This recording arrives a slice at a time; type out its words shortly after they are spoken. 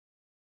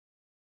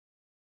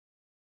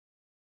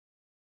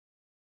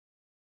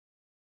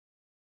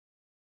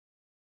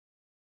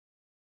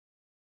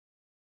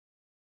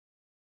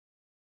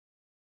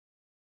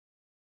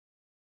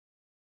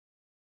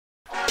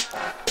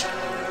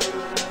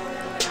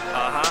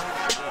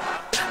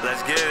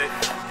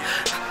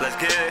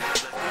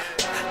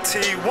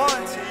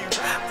T1,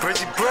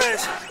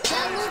 Brizizill.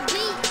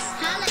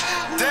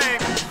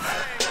 Dang.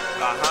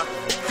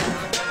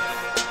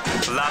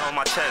 A lot on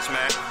my chest,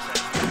 man.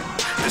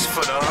 This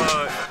for the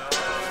hood.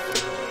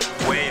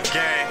 Wave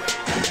gang.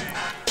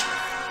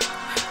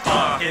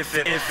 If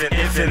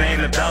it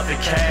ain't about the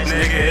cash,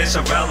 nigga, it's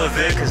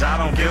irrelevant. Cause I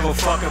don't give a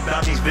fuck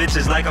about these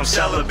bitches like I'm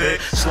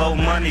celibate. Slow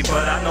money,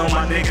 but I know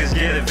my niggas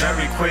get it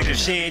very quick. If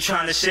she ain't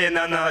trying to shit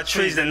none of her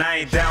trees, then I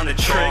ain't down to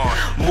trick.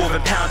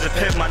 Moving pounds of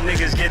pip, my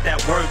niggas get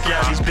that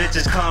workout. These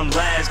bitches come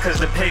last, cause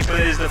the paper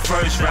is the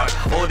first route.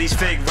 All these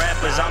fake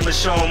rappers, I'ma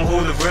show them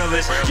who the real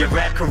is. Your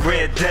rap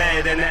career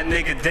dead, and that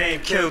nigga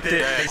Dame killed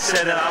it. They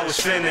said that I was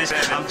finished,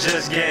 I'm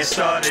just getting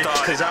started.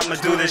 Cause I'ma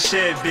do this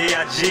shit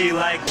B.I.G.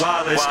 like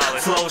Wallace.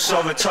 Flow so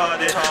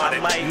retarded, I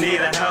might need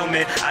a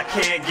helmet. I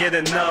can't get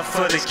enough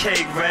for this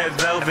cake, red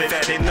velvet.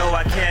 They know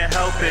I can't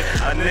help it.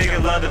 A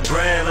nigga love the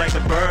bread like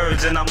the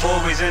birds, and I'm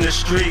always in the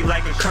street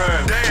like a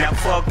curb. Now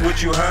fuck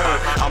what you heard.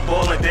 I'm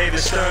ballin' David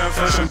Stern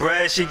for some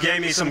bread. She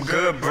gave me some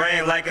good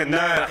brain like a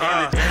nerd.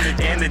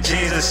 And the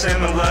jeans are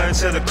similar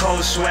to the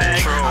cold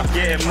swag. I'm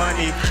getting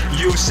money,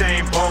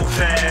 Usain Bolt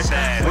fast.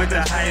 Went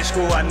to high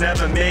school, I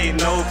never made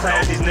no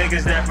class. These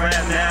niggas that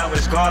rap now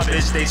is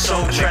garbage, they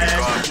so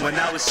trash. When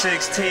I was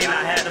 16,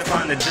 I had to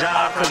find a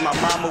job, cause my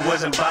mama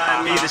wasn't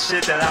buying me the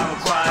shit that I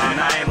required. And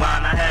I ain't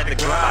lying, I had to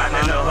grind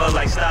in the hood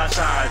like stop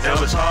signs. It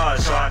was hard,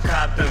 so I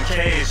copped them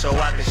K's so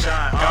I could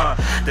shine.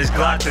 This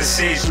Glock to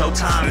seize, no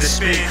time to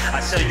speak. I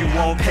said you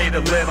won't pay to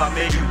live, I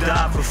made you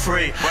die for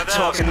free.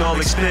 Talking all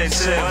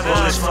expensive,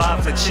 bullets fly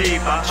for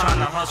cheap. I'm trying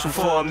to hustle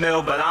for a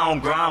meal, but I don't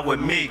grind with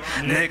me,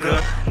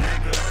 nigga.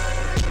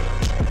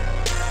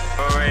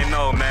 Already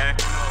know, man.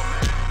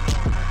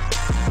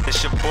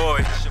 It's your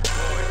boy,